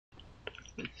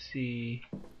Let's see.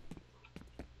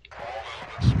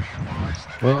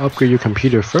 Well, upgrade your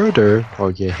computer further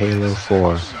or get Halo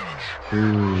 4.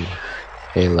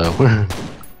 Halo.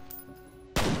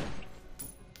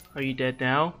 Are you dead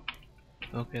now?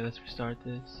 Okay, let's restart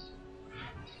this.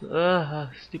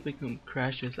 Stupid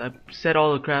crashes. I set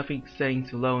all the graphics settings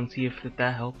to low and see if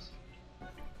that helps.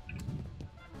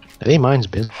 I think mine's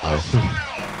been low.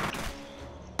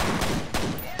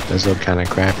 Does look kind of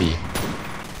crappy.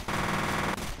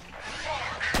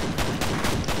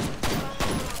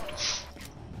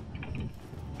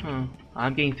 Huh.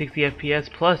 I'm getting 60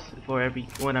 FPS plus for every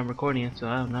when I'm recording it, so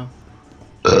I don't know.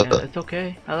 Yeah, it's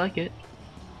okay. I like it.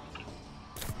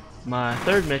 My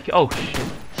third med. Oh shit.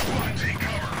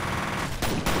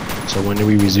 So when do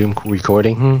we resume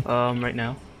recording? Right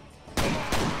now.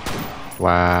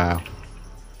 Wow.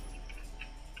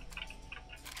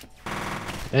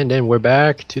 And then we're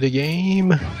back to the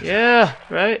game. Yeah,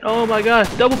 right? Oh my god,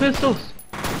 double pistols!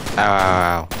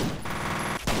 Ow.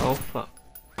 Oh fuck.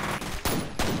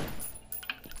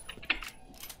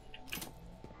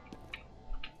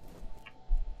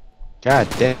 God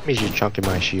damn, he's just chunking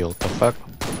my shield. The fuck?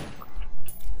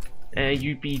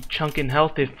 You'd be chunking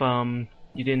health if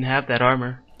you didn't have that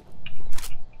armor.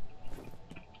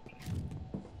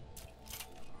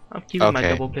 I'm keeping my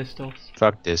double pistols.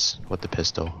 Fuck this with the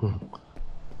pistol.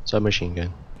 Submachine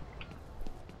gun.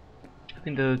 I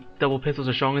think the double pistols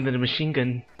are stronger than the machine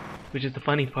gun, which is the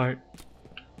funny part.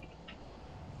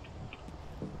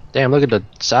 Damn, look at the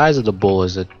size of the bull.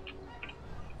 Is it?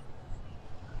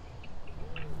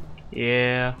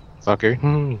 Yeah.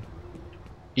 Fucker.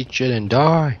 Eat shit and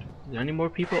die. Is there any more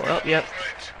people? Oh, yep.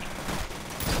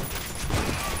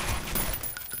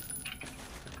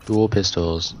 Dual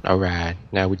pistols. Alright,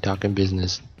 now we talking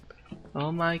business.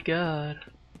 Oh my god.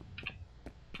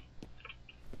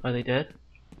 Are they dead?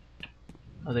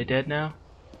 Are they dead now?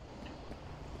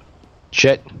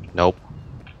 Shit. Nope.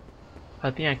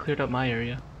 I think I cleared up my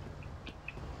area.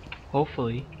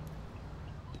 Hopefully.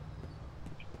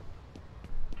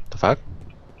 The fuck?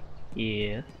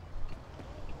 Yes.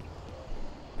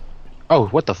 Oh,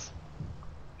 what the f—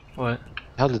 What?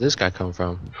 How did this guy come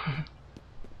from?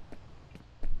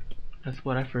 That's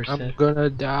what I first I'm said.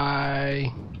 gonna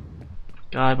die.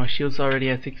 God, my shield's already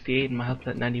at 68 and my health's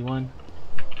at 91.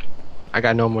 I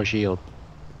got no more shield.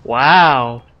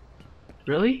 Wow.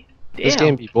 Really? Damn. This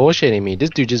game be bullshitting me. This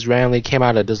dude just randomly came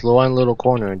out of this one little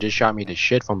corner and just shot me to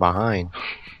shit from behind.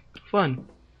 Fun.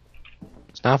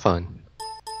 It's not fun.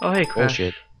 Oh hey, Crash.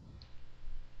 Bullshit.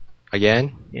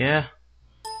 Again? Yeah.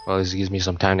 Well, this gives me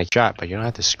some time to shot, but you don't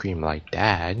have to scream like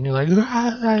that. And you're like,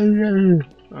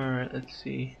 Alright, let's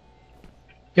see.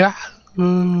 yeah. I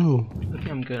think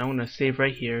I'm good. I'm gonna save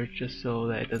right here just so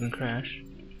that it doesn't crash.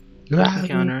 Press the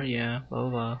counter, yeah, blah blah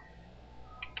blah.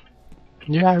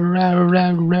 You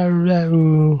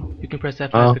can press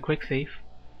F5 to quick save.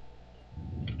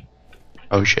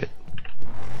 Oh shit.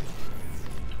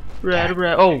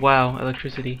 Oh wow,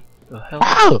 electricity. The hell?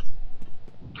 Wow!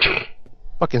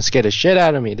 Fucking scared the shit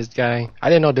out of me, this guy. I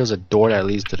didn't know there was a door that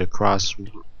leads to the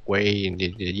crossway. And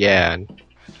yeah.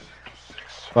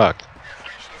 Fuck.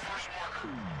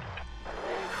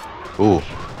 Ooh.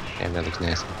 Damn, that looks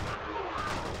nasty.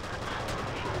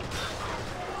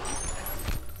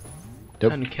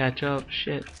 Nope. Time to catch up.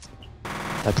 Shit.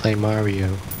 I play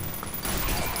Mario.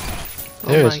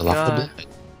 There is a lot of blood.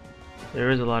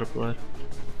 There is a lot of blood.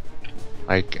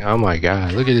 Like, oh my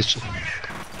god, look at this shit.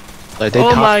 Like, they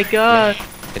oh my god!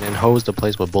 And then hose the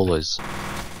place with bullets.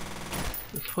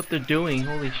 That's what they're doing,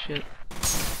 holy shit.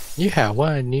 You have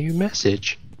one new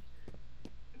message.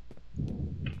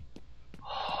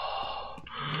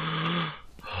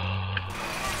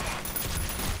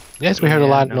 Yes, we heard a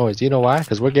lot of noise. You know why?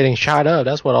 Because we're getting shot up.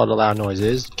 That's what all the loud noise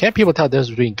is. Can't people tell the difference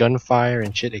between gunfire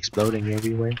and shit exploding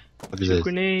everywhere? Look at this.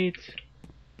 Grenades.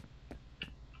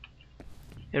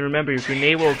 And remember, your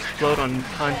grenade will explode on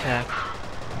contact.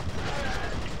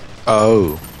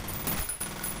 Oh.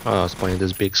 Oh, I was playing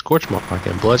this big scorch mark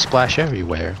and blood splash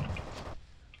everywhere.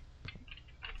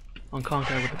 On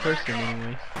contact with the person,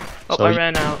 anyway. Oh, So I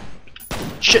ran out.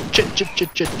 Shit.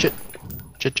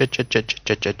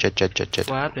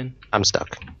 What happened? I'm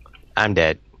stuck. I'm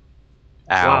dead.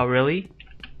 Ow. Wow, really?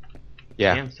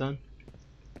 Yeah. Damn, son.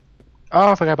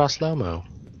 Oh, I forgot about slow-mo.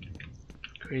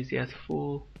 Crazy ass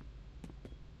fool.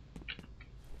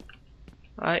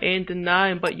 I ain't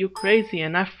denying, but you crazy,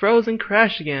 and I froze and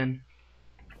crashed again.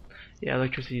 Yeah,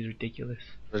 electricity is ridiculous.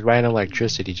 There's random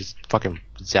electricity just fucking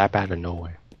zap out of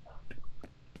nowhere.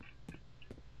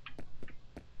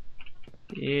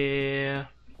 Yeah,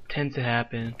 tends to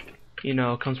happen. You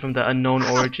know, it comes from the unknown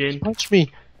origin. Punch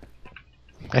me.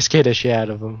 I scared the shit out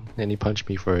of him, and he punched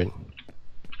me for it.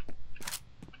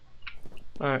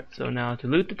 Alright, so now to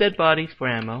loot the dead bodies for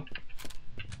ammo.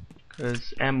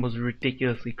 Because ammo's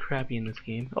ridiculously crappy in this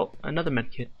game. Oh, another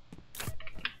medkit.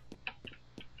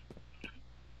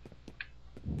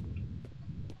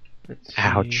 Let's see.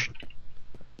 Ouch.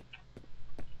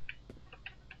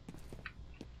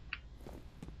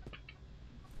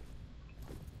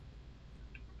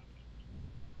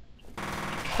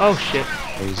 Oh shit.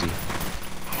 Crazy.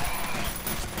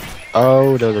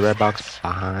 Oh, there's a red box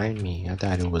behind me. I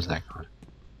thought it was that one.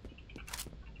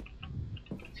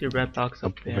 See a red box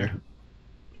up there.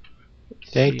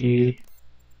 Let's Thank see. you.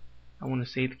 I want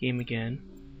to save the game again.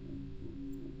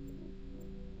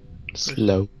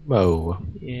 Slow mo.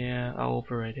 Yeah, I'll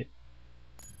overwrite it.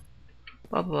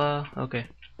 Blah blah. Okay.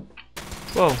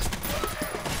 Whoa.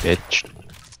 Bitch.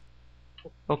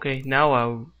 Okay, now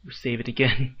I'll save it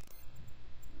again.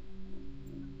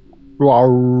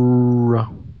 Rawr.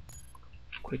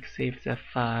 Quick save is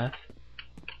F5.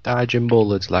 Dodging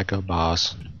bullets like a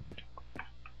boss.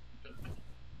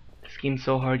 This game's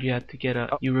so hard you have to get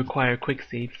a. You require quick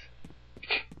saves.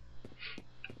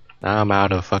 Now I'm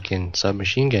out of fucking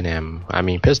submachine gun ammo. I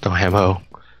mean pistol ammo.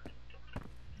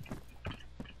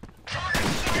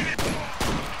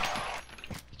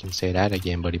 You can say that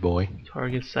again, buddy boy.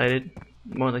 Target sighted.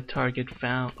 More like target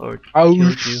found or Oh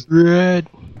killed you. shit!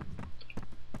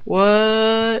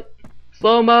 What?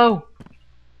 Slow mo.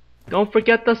 Don't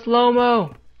forget the slow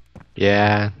mo.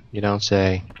 Yeah, you don't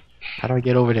say. How do I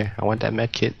get over there? I want that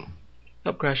med kit.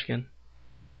 Oh, crash again.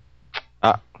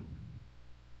 Ah.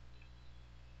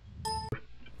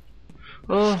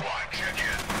 Oh.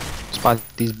 Spot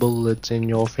these bullets in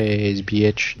your face,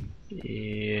 bitch.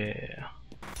 Yeah.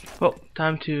 Well,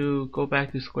 time to go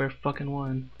back to square fucking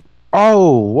one.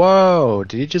 Oh, whoa!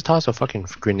 Did he just toss a fucking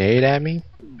grenade at me?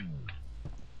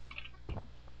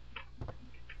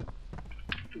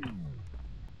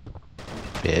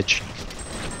 Bitch.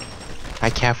 I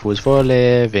calf was for a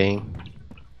living.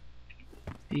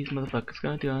 These motherfuckers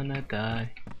gonna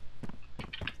die.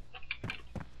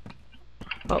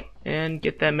 Oh, and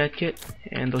get that medkit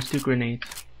and those 2 grenades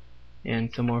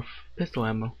and some more pistol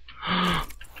ammo.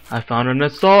 I found an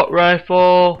assault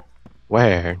rifle.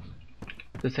 Where?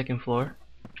 The 2nd floor.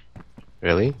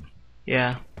 Really?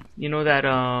 Yeah. You know that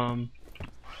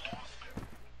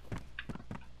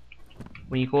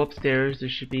when you go upstairs there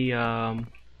should be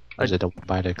Is it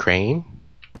by the crane?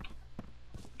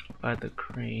 by the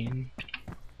crane.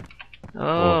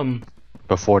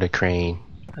 Before the crane.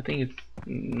 I think it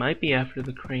might be after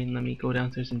the crane. Let me go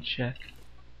downstairs and check.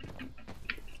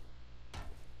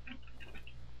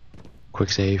 Quick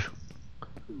save.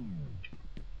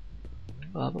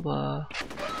 Blah blah blah.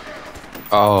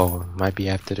 Oh, might be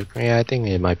after the crane. Yeah, I think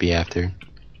it might be after.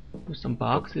 There's some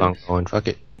boxes. I'm going, fuck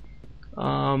it.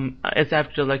 It's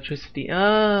after electricity.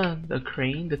 The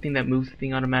crane, the thing that moves the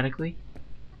thing automatically.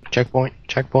 Checkpoint,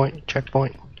 checkpoint,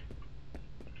 checkpoint.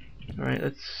 Alright,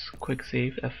 let's quick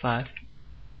save F5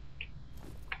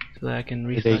 so that I can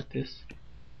restart this.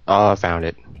 Oh, I found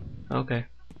it. Okay.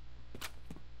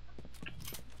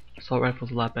 Assault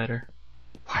rifle's a lot better.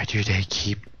 Why do they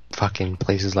keep fucking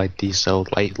places like these so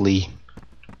lightly?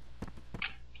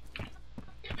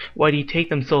 Why do you take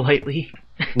them so lightly?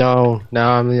 No,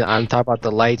 I'm talking about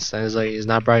the lights. And it's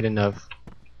not bright enough.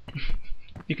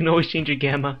 You can always change your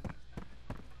gamma.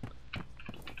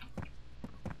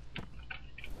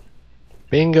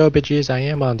 Bingo, bitches! I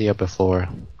am on the upper floor.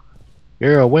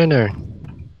 You're a winner.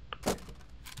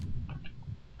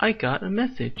 I got a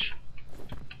message.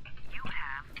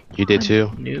 You did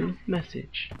too. New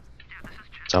message.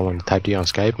 Someone typed you on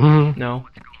Skype. No.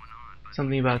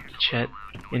 Something about Chet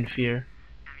in fear.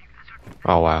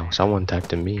 Oh wow, someone typed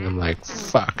to me. I'm like,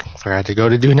 fuck, forgot to go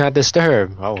to Do Not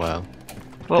Disturb. Oh well.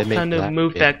 Well, They make time to that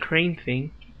move bit. that crane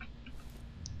thing.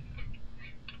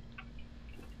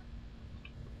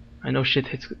 I know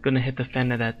shit's gonna hit the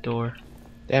fan of that door.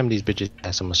 Damn, these bitches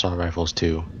have some assault rifles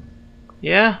too.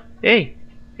 Yeah? Hey!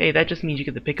 Hey, that just means you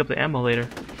get to pick up the ammo later.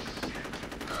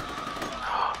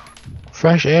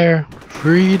 Fresh air,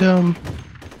 freedom.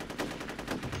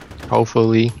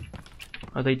 Hopefully.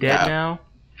 Are they dead Yeah. now?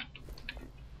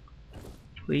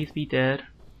 Please be dead.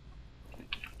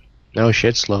 No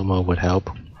shit, slow-mo would help.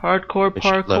 Hardcore It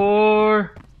should look- parkour!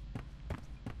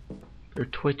 They're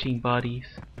twitching bodies.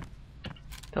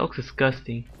 That looks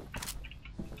disgusting.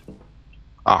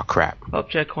 Oh crap. Oh,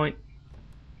 checkpoint.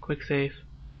 Quick save.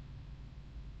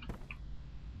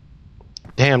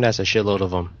 Damn, that's a shitload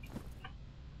of them.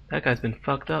 That guy's been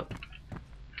fucked up.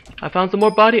 I found some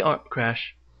more body armor.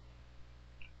 Crash.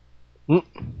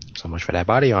 So much for that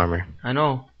body armor. I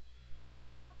know.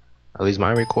 At least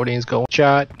my recording's going.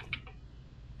 Shot.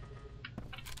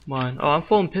 Come on. Oh, I'm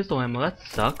full on pistol ammo. That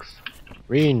sucks.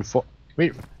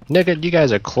 Nigga, you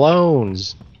guys are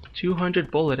clones.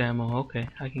 200 bullet ammo. Okay,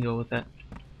 I can go with that.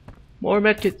 More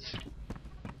medkits.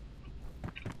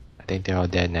 I think they're all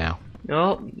dead now.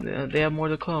 Oh, they have more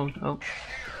to clone. Oh.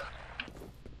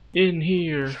 In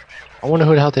here. I wonder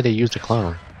who the hell did they use to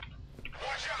clone.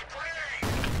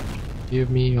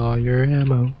 Give me all your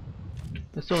ammo.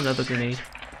 Let's throw another grenade.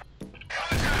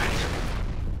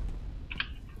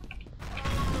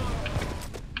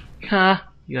 Ha!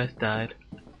 You guys died.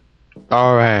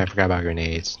 Alright, I forgot about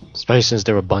grenades. Especially since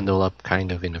they were bundled up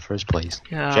kind of in the first place.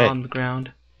 Yeah, Shit. on the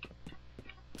ground.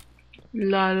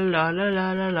 La la la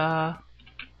la la la.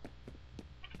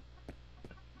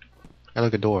 I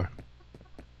look a door.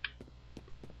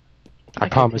 I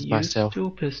get promised to use myself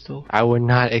dual pistol. I would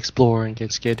not explore and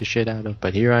get scared the shit out of,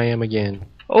 but here I am again.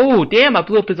 Oh, damn! I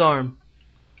blew up his arm.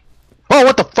 Oh,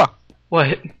 what the fuck?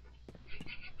 What?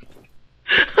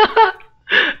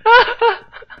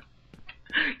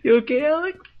 You okay,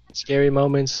 Alex? Scary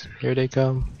moments, here they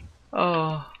come.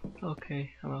 Oh,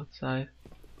 okay. I'm outside.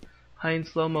 High in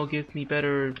slow-mo gives me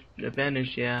better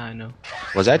advantage. Yeah, I know.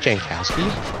 Was that Jankowski?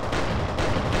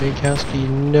 Jankowski,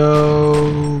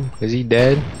 no. Is he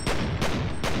dead?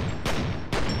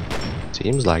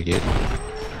 Seems like it.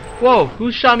 Whoa!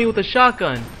 Who shot me with a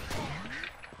shotgun?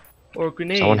 Or a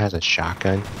grenade? Someone has a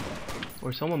shotgun.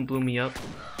 Or someone blew me up.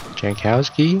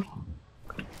 Jankowski?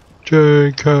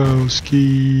 Jankowski.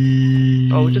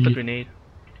 Oh, just a grenade.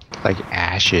 Like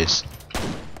ashes.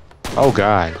 Oh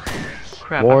god.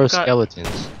 Crap, More I forgot.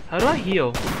 skeletons. How do I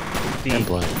heal? And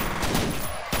blood.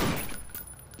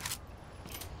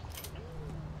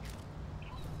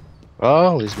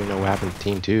 Well, at least we know what happened to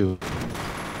Team 2.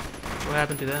 What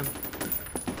happened to them?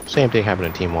 Same thing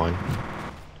happened to Team 1.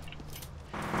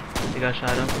 They got shot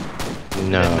up?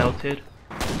 No. They melted?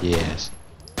 Yes.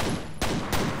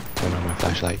 Turn on my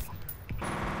flashlight.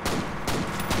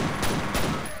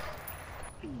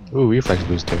 Ooh, reflex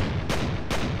booster.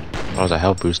 That was a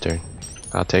health booster.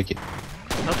 I'll take it.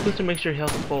 Health booster makes your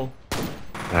health full.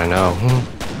 I know.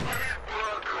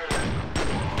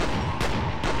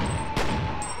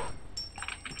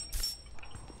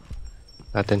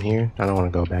 Nothing here. I don't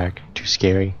want to go back. Too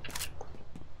scary.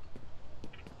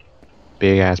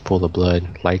 Big ass pool of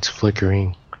blood. Lights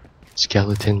flickering.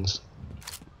 Skeletons.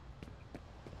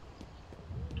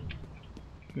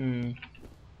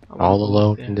 All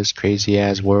alone in this crazy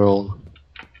ass world.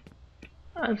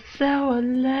 I'm so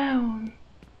alone.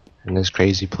 In this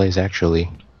crazy place,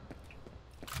 actually.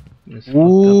 This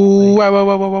Ooh! Whoa! Whoa!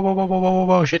 Whoa! Whoa! Whoa! Whoa! Whoa! Whoa!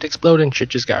 Whoa! Shit exploding! Shit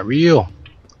just got real.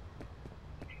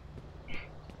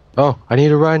 Oh! I need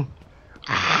to run.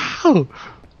 Ow!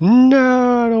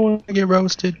 No! I don't want to get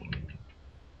roasted.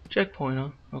 Checkpoint, huh?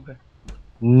 Okay.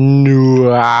 No!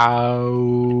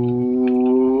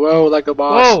 Whoa! Like a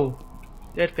boss. Whoa!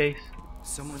 Dead face.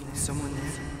 Someone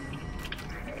there.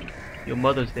 Your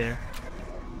mother's there.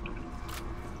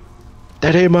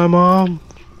 That ain't my mom.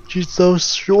 She's so Oh,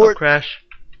 short. crash.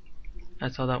 I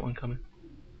saw that one coming.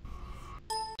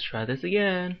 Let's try this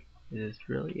again. It is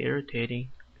really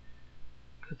irritating.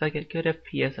 Because I get good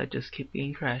FPS, I just keep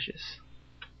getting crashes.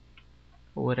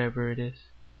 Or whatever it is.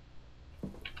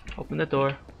 Open the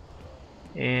door.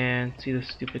 And see the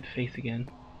stupid face again.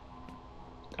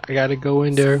 I gotta go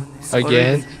in there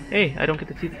again. Hey, I don't get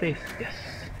to see the face. Yes.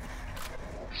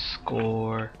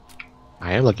 Score.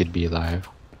 I am lucky to be alive.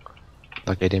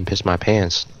 Like I didn't piss my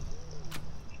pants.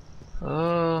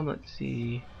 Let's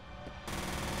see.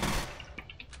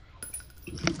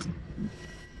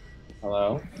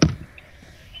 Hello?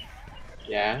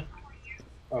 Yeah?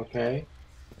 Okay.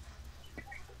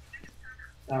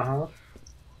 Uh-huh.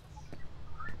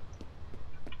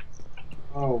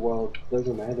 Oh, well,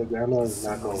 doesn't matter. Grandma's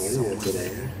not going anywhere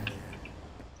today.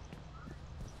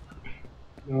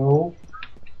 No.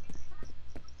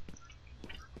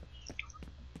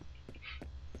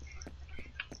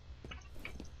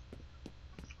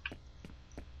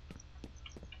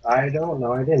 I don't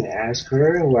know. I didn't ask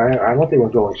her. I don't think we're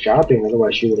going shopping.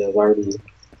 Otherwise, she would have already.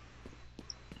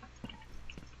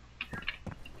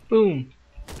 Boom.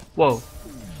 Whoa.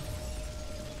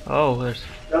 Oh, there's.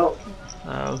 No.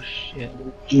 Oh shit.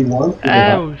 G1.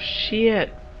 Oh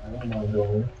shit. I don't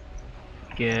know.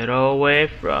 Get away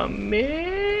from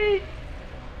me,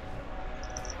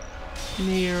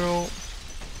 Nero.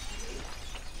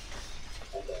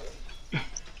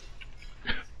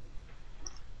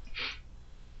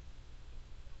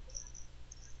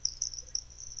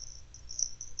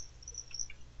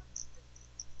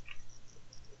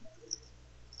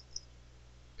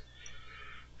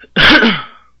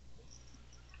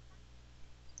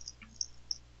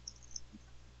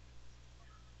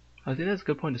 I think that's a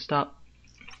good point to stop.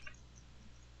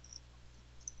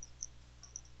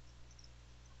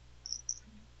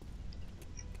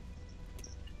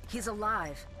 He's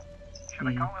alive.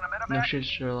 No shit,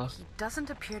 Sherlock. He doesn't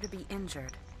appear to be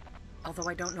injured, although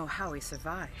I don't know how he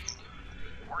survived.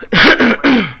 I'm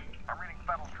reading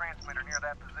Federal transmitter near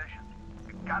that position.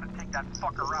 We gotta take that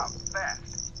fucker out,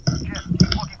 fast. Jim,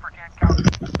 keep looking for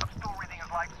Jankowski. I'm still reading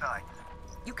his life signs.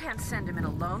 You can't send him in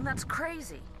alone, that's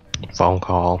crazy. Phone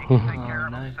call. Take care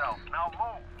of nice. himself. Now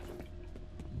move.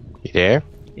 You there?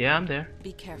 Yeah, I'm there.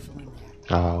 Be careful in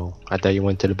there. Oh, I thought you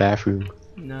went to the bathroom.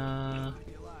 Nah,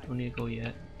 don't need to go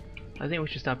yet. I think we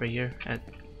should stop right here at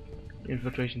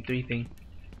infiltration 3 thing.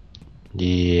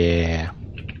 Yeah.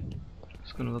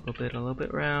 Just gonna look a little bit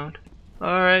around.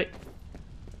 All right.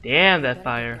 Damn that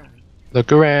fire.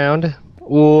 Look around.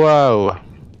 Whoa.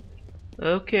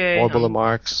 Okay. Orbital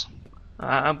marks.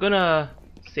 I'm gonna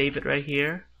save it right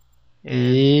here and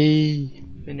Yee.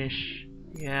 finish.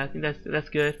 Yeah, I think that's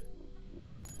good.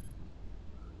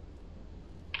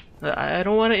 I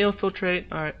don't want to infiltrate.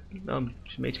 All right.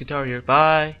 Mage guitar here.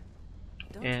 Bye.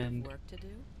 Don't And- you have work to do?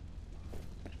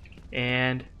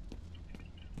 And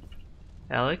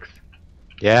Alex,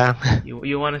 Yeah.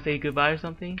 you want to say goodbye or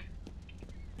something?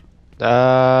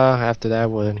 After that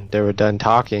one, they were done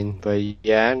talking. But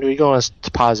yeah, we're going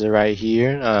to pause it right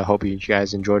here. Hope you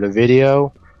guys enjoyed the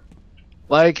video.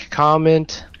 Like,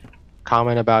 comment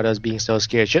about us being so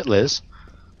scared shitless,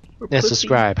 Or and pussy.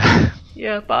 subscribe.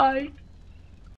 Yeah. Bye.